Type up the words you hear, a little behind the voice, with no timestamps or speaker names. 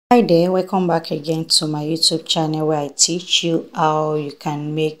Hi there, welcome back again to my YouTube channel where I teach you how you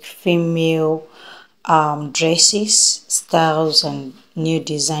can make female dresses, styles and new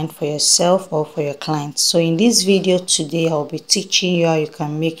design for yourself or for your clients. So in this video today I'll be teaching you how you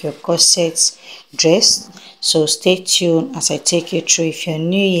can make your corset dress. So stay tuned as I take you through. If you're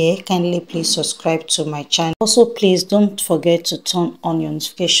new here, kindly please subscribe to my channel. Also please don't forget to turn on your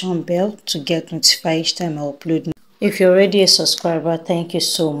notification bell to get notified each time I upload. If you're already a subscriber, thank you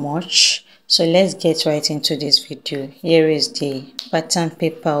so much. So let's get right into this video. Here is the pattern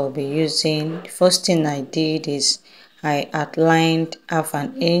paper I'll be using. The first thing I did is I outlined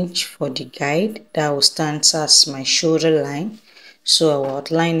 1/2 inch for the guide that will stand as my shoulder line. So I will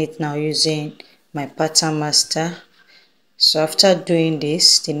outline it now using my pattern master. So after doing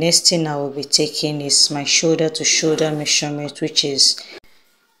this, the next thing I will be taking is my shoulder to shoulder measurement, which is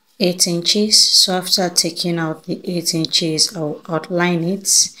 8 inches. So after taking out the 8 inches, I'll outline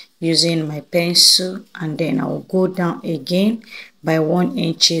it using my pencil, and then I'll go down again by 1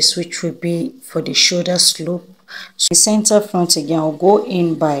 inches, which will be for the shoulder slope. So the center front again, I'll go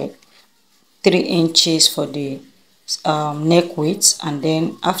in by 3 inches for the neck width, and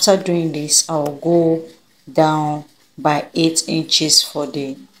then after doing this I'll go down by 8 inches for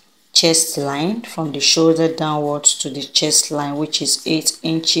the chest line, from the shoulder downwards to the chest line, which is 8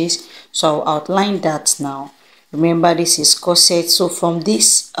 inches. So I'll outline that now. Remember, this is corset, so from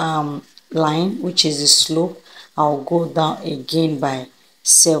this line, which is the slope, I'll go down again by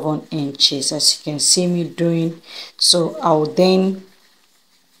 7 inches, as you can see me doing. So I'll then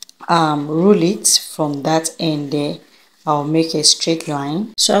rule it from that end there. I'll make a straight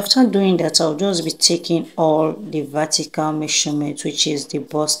line. So after doing that, I'll just be taking all the vertical measurements, which is the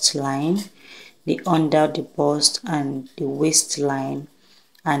bust line, the under the bust and the waistline,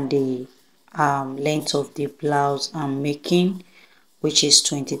 and the length of the blouse I'm making, which is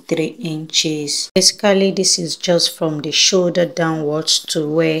 23 inches. Basically, this is just from the shoulder downwards to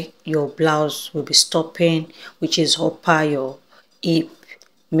where your blouse will be stopping, which is upper your hip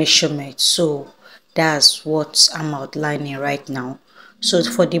measurement. So that's what I'm outlining right now. So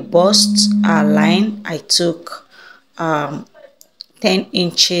for the bust line, I took 10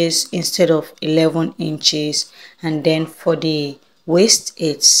 inches instead of 11 inches, and then for the waist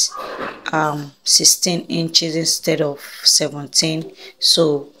it's 16 inches instead of 17.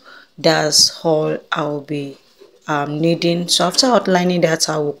 So that's all I'll be needing. So after outlining that,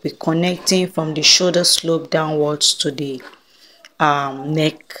 I will be connecting from the shoulder slope downwards to the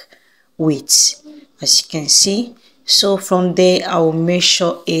neck width, as you can see. So from there I will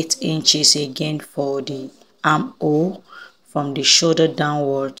measure 8 inches again for the armhole from the shoulder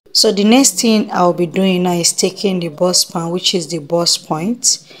downward. So the next thing I'll be doing now is taking the bust span, which is the bust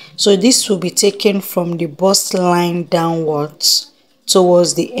point. So this will be taken from the bust line downwards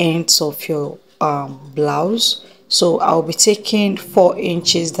towards the ends of your blouse. So I'll be taking 4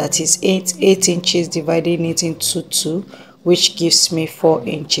 inches, that is 8 inches, dividing it into 2, which gives me 4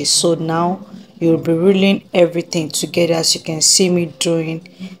 inches. So now you'll be ruling everything together, as you can see me doing.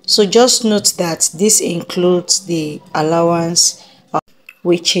 So just note that this includes the allowance,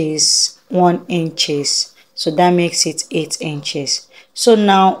 which is 1 inches. So that makes it 8 inches. So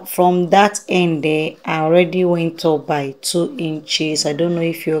now from that end there, I already went up by 2 inches. I don't know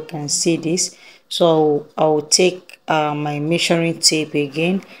if you can see this. So I'll take my measuring tape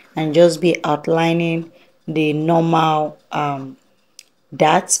again and just be outlining the normal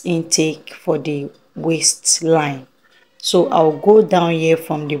dart intake for the waistline. So I'll go down here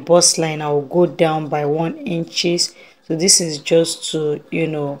from the bust line, I'll go down by 1 inches. So this is just to,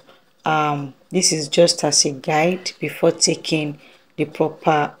 this is just as a guide before taking the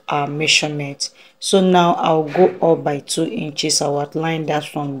proper measurement. So now I'll go up by 2 inches. I'll outline that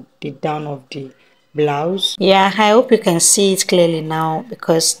from the down of the blouse. Yeah, I hope you can see it clearly now,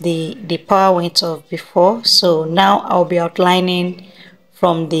 because the power went off before. So now I'll be outlining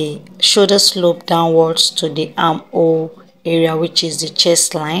from the shoulder slope downwards to the armhole area, which is the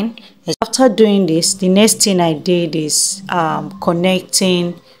chest line. After doing this, the next thing I did is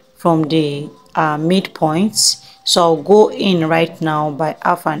connecting from the midpoints. So I'll go in right now by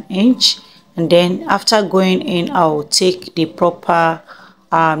 1/2 inch, and then after going in, I'll take the proper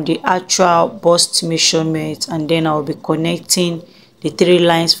the actual bust measurement, and then I'll be connecting the 3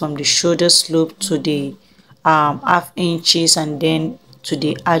 lines from the shoulder slope to the 1/2 inches, and then to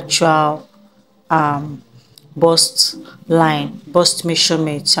the actual bust line, bust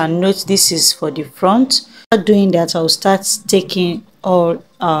measurement. And note, this is for the front. After doing that, I'll start taking all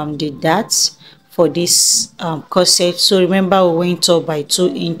the darts for this corset. So remember, we went up by 2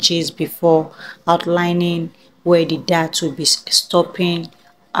 inches before outlining where the dart will be stopping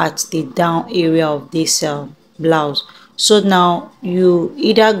at the down area of this blouse. So now you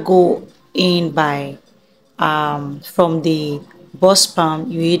either go in by from the bust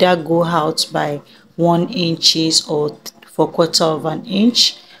palm, you either go out by 1 inches or for quarter of an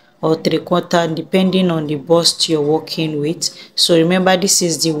inch or 3/4 depending on the bust you're working with. So remember, this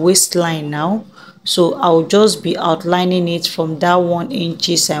is the waistline now, so I'll just be outlining it from that 1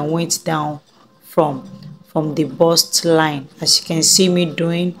 inches I went down from the bust line, as you can see me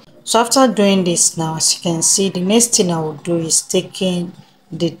doing. So after doing this now, as you can see, the next thing I will do is taking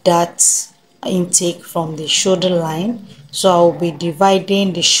the dart intake from the shoulder line. So I'll be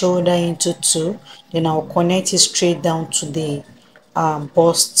dividing the shoulder into two, then I'll connect it straight down to the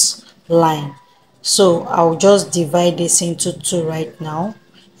bust line. So I'll just divide this into two right now,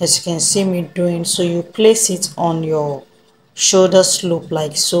 as you can see me doing. So you place it on your shoulder slope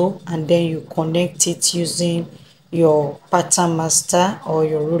like so, and then you connect it using your pattern master or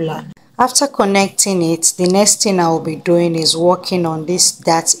your ruler. After connecting it, the next thing I will be doing is working on this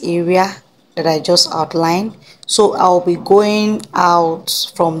dart area that I just outlined. So I'll be going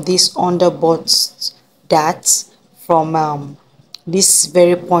out from this underbust dart from this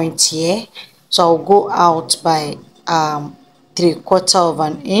very point here. So I'll go out by 3/4 of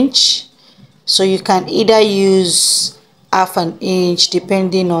an inch. So you can either use half an inch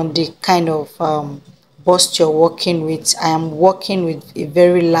depending on the kind of bust you're working with. I am working with a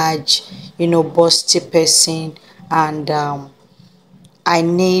very large, busty person, and I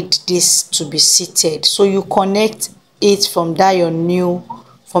need this to be seated. So you connect it from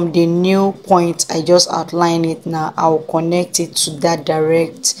from the new point I just outlined it. Now I'll connect it to that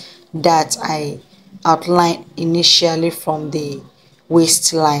direct that I outlined initially from the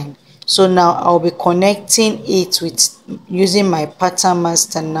waistline. So now I'll be connecting it with using my pattern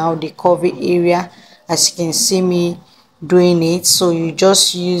master now, the curvy area, as you can see me doing it. So you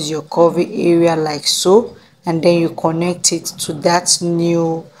just use your curvy area like so, and then you connect it to that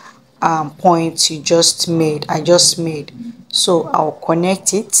new point I just made. So I'll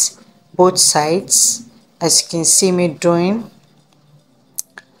connect it both sides, as you can see me doing.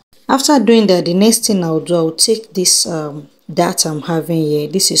 After doing that, the next thing I'll take this dart I'm having here.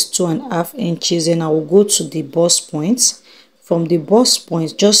 This is 2.5 inches, and I will go to the bust points. From the bust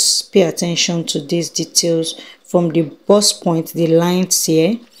point, just pay attention to these details. From the bust point, the lines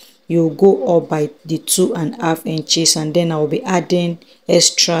here, you go up by the 2.5 inches, and then I'll be adding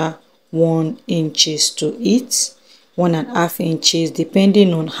extra 1 inches to it. 1.5 inches,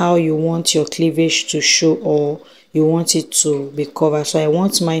 depending on how you want your cleavage to show or you want it to be covered. So I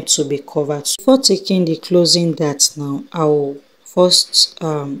want mine to be covered. Before taking the closing dart now, I will first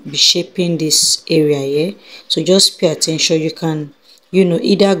be shaping this area here. So just pay attention. You can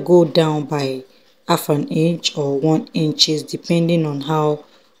either go down by half an inch or 1 inches depending on how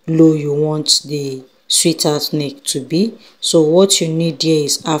low you want the sweetheart neck to be. So what you need here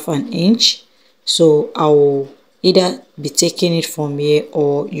is half an inch. So I will either be taking it from here,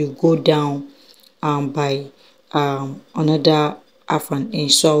 or you go down by another half an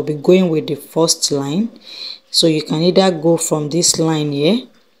inch. So I'll be going with the first line. So you can either go from this line here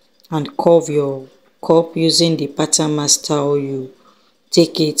and curve your cup using the pattern master, or you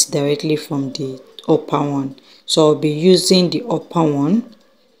take it directly from the upper one. So I'll be using the upper one.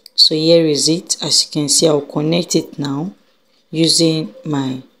 So here is it. As you can see, I'll connect it now using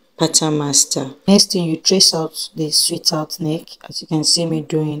my pattern master. Next thing, you trace out the sweetheart neck, as you can see me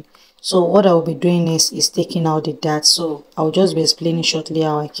doing. So what I will be doing is taking out the dart. So I'll just be explaining shortly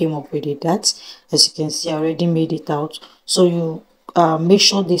how I came up with the dart. As you can see, I already made it out. So you make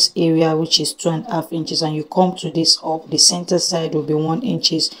sure this area, which is 2.5 inches, and you come to this up. The center side will be 1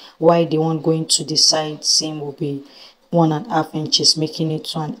 inches, while the one going to the side seam will be 1.5 inches, making it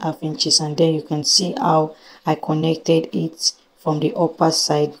 2.5 inches. And then you can see how I connected it from the upper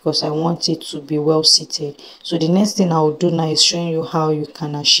side, because I want it to be well seated. So the next thing I will do now is showing you how you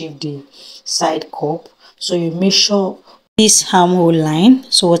can achieve the side cup. So you make sure this armhole line,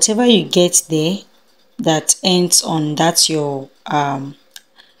 so whatever you get there that ends on that your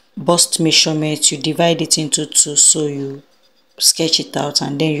bust measurement, you divide it into two. So you sketch it out,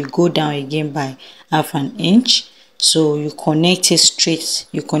 and then you go down again by half an inch. So you connect a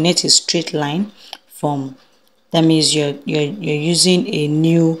straight line from, that means you're using a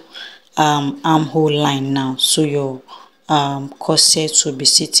new armhole line now. So your corset will be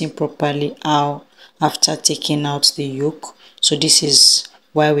sitting properly out after taking out the yoke. So this is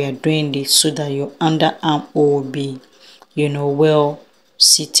why we are doing this, so that your underarm will be well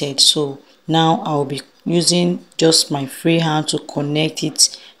seated. So now I'll be using just my free hand to connect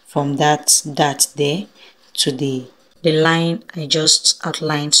it from that there to the the line I just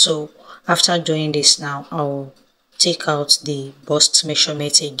outlined. So after doing this now, I'll take out the bust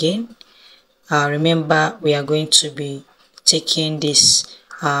measurement again. Remember, we are going to be taking this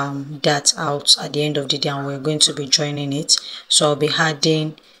dart out at the end of the day, and we're going to be joining it. So I'll be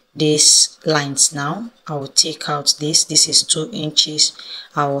adding these lines now. I will take out this is 2 inches.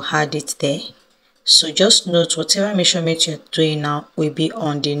 I will add it there. So just note, whatever measurement you're doing now will be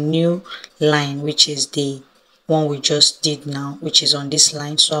on the new line, which is the one we just did now, which is on this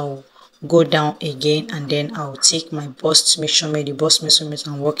line. So I'll go down again, and then I'll take my bust measurement, the bust measurement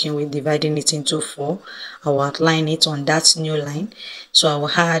I'm working with, dividing it into 4. I will outline it on that new line. So I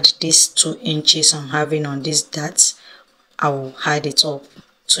will add this 2 inches I'm having on this dart. I will add it up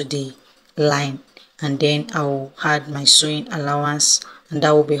to the line, and then I will add my sewing allowance, and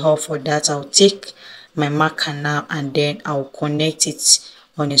that will be all for that. I'll take my marker now, and then I'll connect it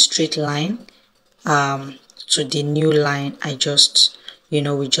on a straight line to the new line I just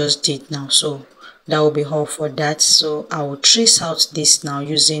we just did now. So that will be all for that. So I will trace out this now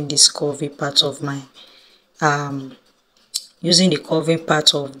using this curvy part of my using the curving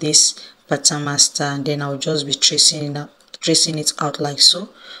part of this pattern master, and then I'll just be tracing it out like so,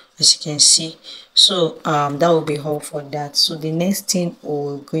 as you can see. So that will be all for that. So the next thing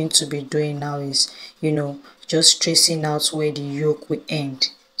we're going to be doing now is just tracing out where the yoke will end.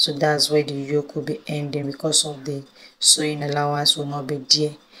 So that's where the yoke will be ending, because of the sewing allowance will not be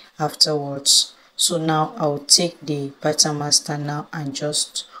there afterwards. So now I'll take the pattern master now and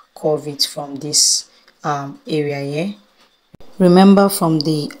just curve it from this area here. Remember, from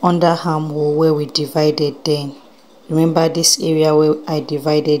the underarm hole where we divided, then remember this area where I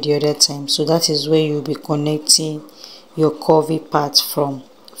divided the other time. So that is where you'll be connecting your curvy part from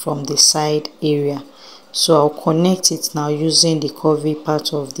the side area. So I'll connect it now using the curvy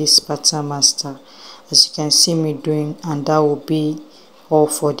part of this pattern master, as you can see me doing, and that will be all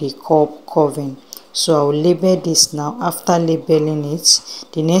for the curving. So I'll label this now. After labeling it,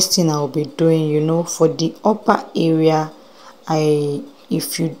 the next thing I'll be doing, for the upper area, you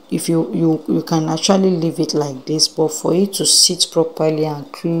can actually leave it like this, but for it to sit properly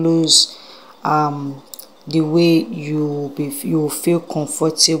and close the way you will feel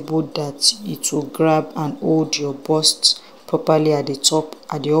comfortable, that it will grab and hold your bust properly at the top,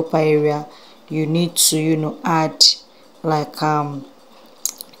 at the upper area, you need to add like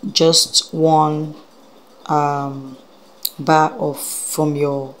just one bar of from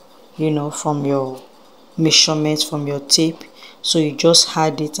your measurement, from your tape. So you just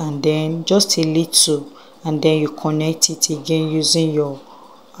add it, and then just a little, and then you connect it again using your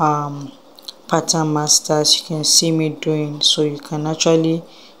pattern master, as you can see me doing. So you can actually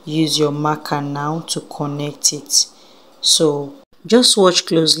use your marker now to connect it. So just watch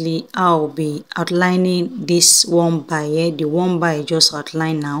closely. I'll be outlining this one bar here, the one bar I just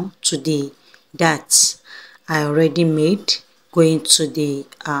outlined now, to the dots I already made going to the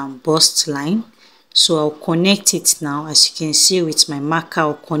bust line. So I'll connect it now, as you can see with my marker.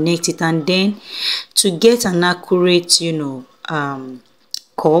 I'll connect it, and then to get an accurate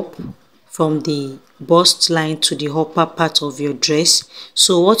cup from the bust line to the upper part of your dress,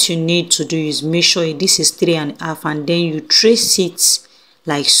 so what you need to do is make sure this is 3.5, and then you trace it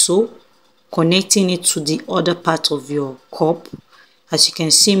like so, connecting it to the other part of your cup. As you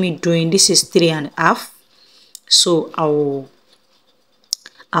can see me doing, this is 3.5. So I will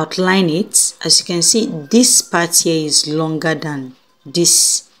outline it. As you can see, this part here is longer than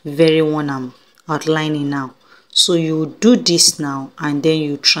this very one I'm outlining now. So you do this now, and then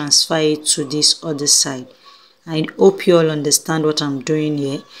you transfer it to this other side. I hope you all understand what I'm doing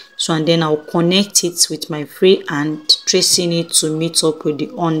here. So, and then I'll connect it with my free hand, tracing it to meet up with the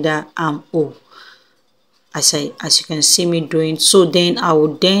underarm hole, as you can see me doing. So then I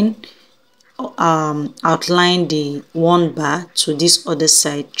will then outline the one bar to this other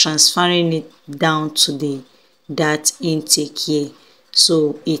side, transferring it down to the dart intake here,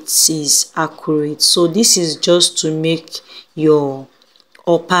 so it is accurate. So this is just to make your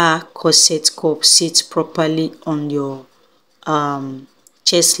upper corset cup sit properly on your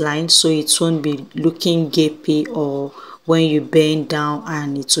chest line, so it won't be looking gapy, or when you bend down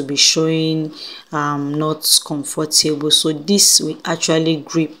and it will be showing not comfortable. So this will actually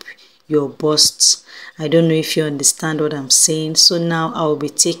grip your bust. I don't know if you understand what I'm saying. So now I'll be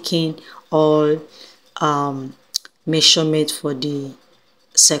taking all measurement for the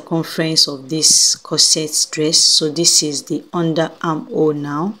circumference of this corset dress. So this is the underarm hole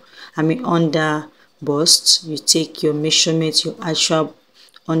now, under bust. You take your measurement, your actual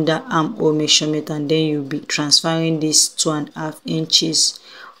underarm hole measurement, and then you'll be transferring this 2.5 inches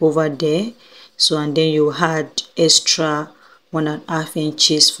over there. So and then you had extra 1.5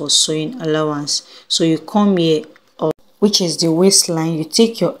 inches for sewing allowance. So you come here, which is the waistline, you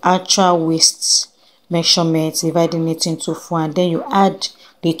take your actual waist measurement, dividing it into 4, and then you add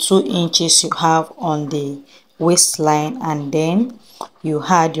the 2 inches you have on the waistline, and then you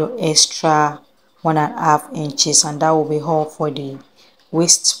add your extra 1.5 inches, and that will be all for the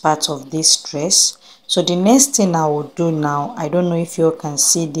waist part of this dress. So the next thing I will do now, I don't know if you can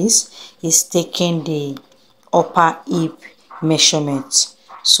see this, is taking the upper hip measurement.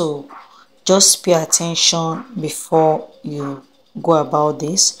 So just pay attention before you go about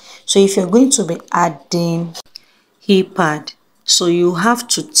this. So if you're going to be adding hip pad, so you have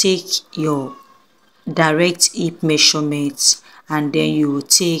to take your direct hip measurements, and then you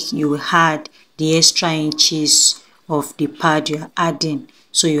will add the extra inches of the pad you're adding.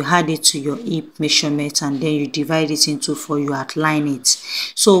 So you add it to your hip measurement, and then you divide it into 4, you outline it.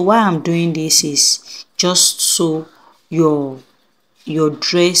 So why I'm doing this is just so your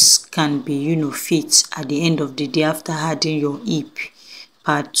dress can be, fit at the end of the day after adding your hip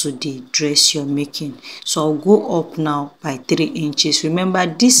pad to the dress you're making. So I'll go up now by 3 inches. Remember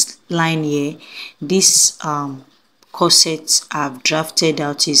this line here, this corset I've drafted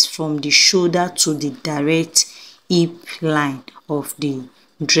out is from the shoulder to the direct hip line of the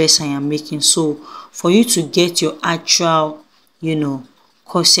dress I am making. So for you to get your actual,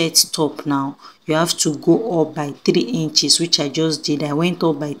 corset top now, you have to go up by 3 inches, which I just did. I went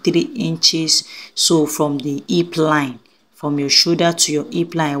up by 3 inches. So from the hip line, from your shoulder to your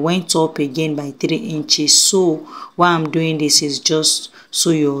hip line, I went up again by 3 inches. So why I'm doing this is just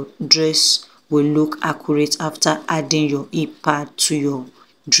so your dress will look accurate after adding your hip pad to your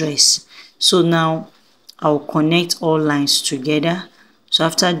dress. So now I'll connect all lines together. So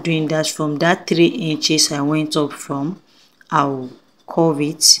after doing that, from that 3 inches I went up from, I'll curve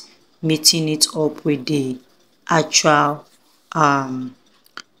it, meeting it up with the actual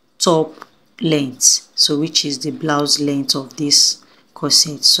top length, so which is the blouse length of this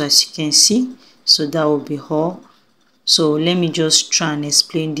corset. So as you can see, so that will be all. So let me just try and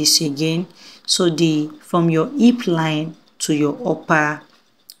explain this again. So the from your hip line to your upper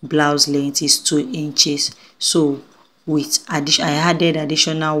blouse length is 2 inches. So with addition, I added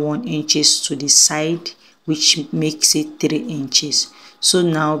additional 1 inches to the side, which makes it 3 inches. So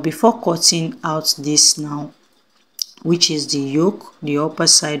now before cutting out this now, which is the yoke, the upper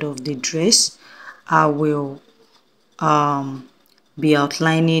side of the dress, I will be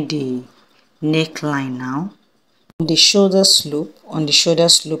outlining the neckline now. On the shoulder slope,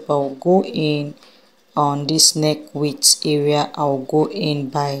 I will go in on this neck width area. I will go in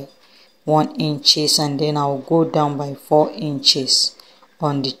by 1 inches, and then I will go down by 4 inches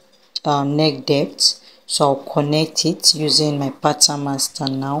on the neck depth. So I'll connect it using my pattern master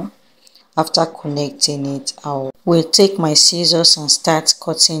now. After connecting it, I will take my scissors and start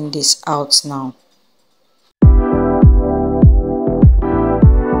cutting this out now.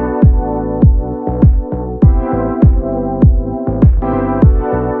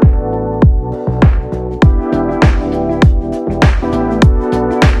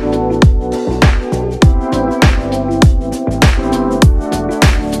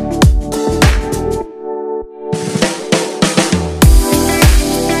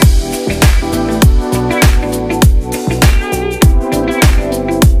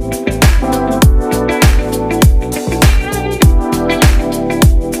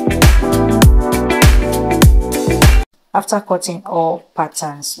 After cutting all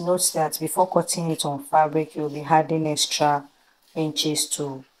patterns, note that before cutting it on fabric, you'll be adding extra inches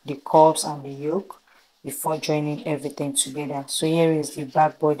to the curves and the yoke before joining everything together. So here is the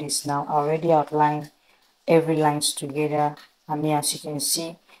back bodice now. I already outlined every lines together. As you can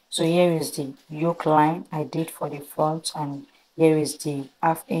see, so here is the yoke line I did for the front, and here is the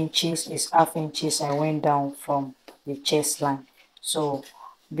half inches. Is half inches I went down from the chest line. So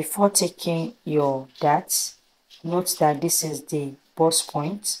before taking your darts, note that this is the bust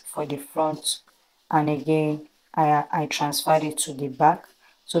point for the front, and again I transferred it to the back.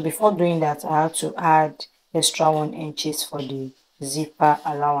 So before doing that, I had to add extra 1 inches for the zipper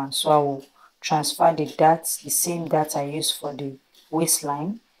allowance. So I will transfer the dart, the same dart I used for the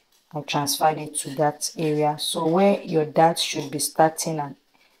waistline. I transferred it to that area. So where your dart should be starting and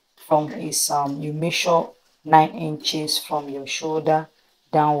from is you measure 9 inches from your shoulder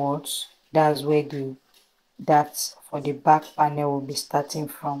downwards. That's where the that for the back panel will be starting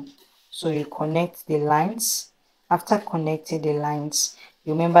from. So you connect the lines. After connecting the lines,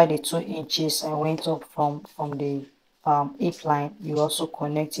 remember the 2 inches I went up from the hip line. You also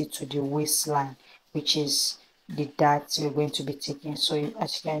connect it to the waistline, which is the darts we're going to be taking. So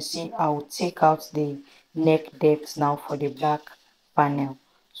as you can see, I'll take out the neck depth now for the back panel.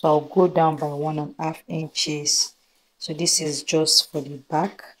 So I'll go down by 1.5 inches. So this is just for the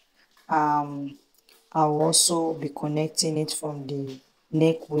back. I'll also be connecting it from the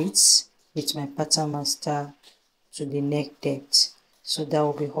neck width with my pattern master to the neck depth. So that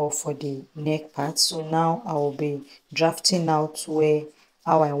will be all for the neck part. So now I will be drafting out where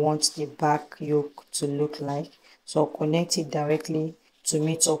how I want the back yoke to look like. So I'll connect it directly to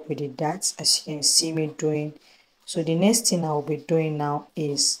meet up with the darts, as you can see me doing. So the next thing I'll be doing now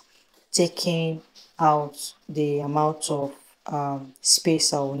is taking out the amount of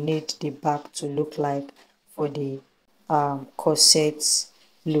space I will need the back to look like for the corset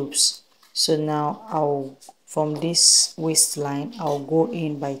loops. So now I'll, from this waistline, I'll go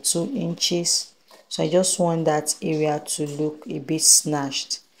in by 2 inches. So I just want that area to look a bit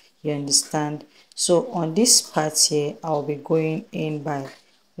snatched, you understand. So on this part here, I'll be going in by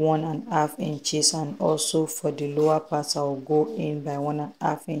 1.5 inches, and also for the lower part I'll go in by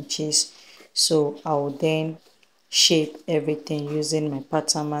 1.5 inches. So I'll then shape everything using my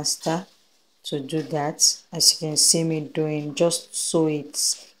pattern master to do that, as you can see me doing, just so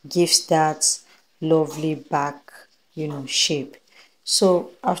it gives that lovely back, shape.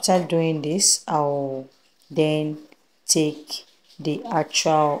 So after doing this, I'll then take the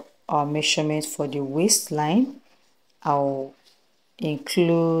actual measurement for the waistline. I'll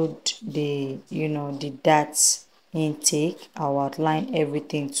include the darts intake. I'll outline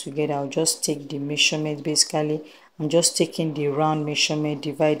everything together. I'll just take the measurement. Basically, I'm just taking the round measurement,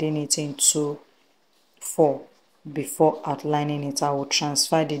 dividing it into 4 before outlining it. I will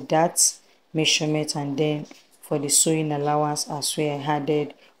transfer the darts measurement, and then for the sewing allowance as well, I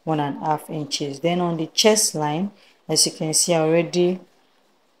added 1.5 inches. Then on the chest line, as you can see, I already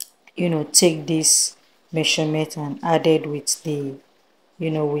take this measurement and added with the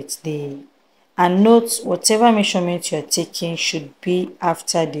and note, whatever measurement you're taking should be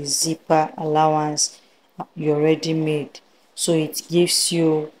after the zipper allowance you already made, so it gives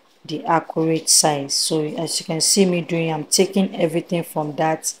you the accurate size. So as you can see me doing, I'm taking everything from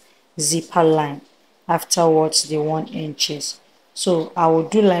that zipper line, afterwards the 1 inches. So I will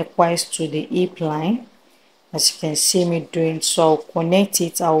do likewise to the hip line, as you can see me doing. So I'll connect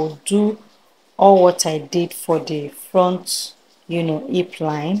it. I will do all what I did for the front hip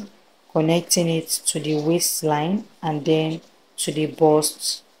line, connecting it to the waistline and then to the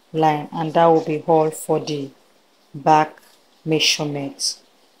bust line, and that will be all for the back measurements.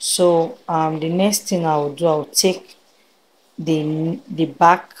 So the next thing I will do, I'll take the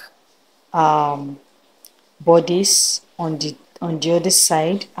back bodice on the other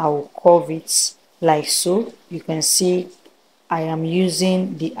side. I will curve it like so. You can see I am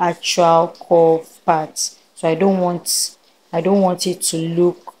using the actual curve part, so I don't want it to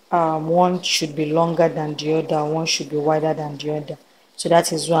look one should be longer than the other, one should be wider than the other. So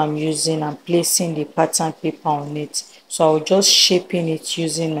that is what I'm using. I'm placing the pattern paper on it, so I'll just shaping it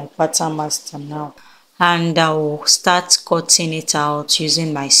using my pattern master now, and I will start cutting it out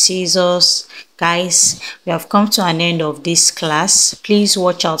using my scissors. Guys, we have come to an end of this class. Please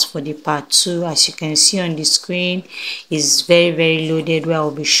watch out for the part 2. As you can see on the screen, is very loaded, where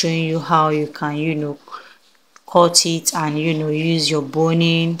I'll be showing you how you can cut it and use your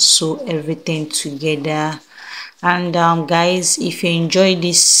boning, sew everything together. And guys, if you enjoyed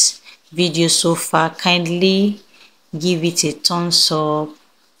this video so far, kindly give it a thumbs up,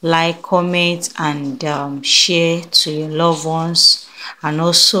 like, comment, and share to your loved ones, and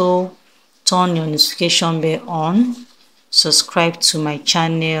also turn your notification bell on, subscribe to my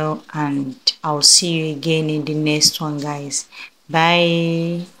channel, and I'll see you again in the next one, guys.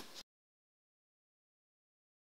 Bye.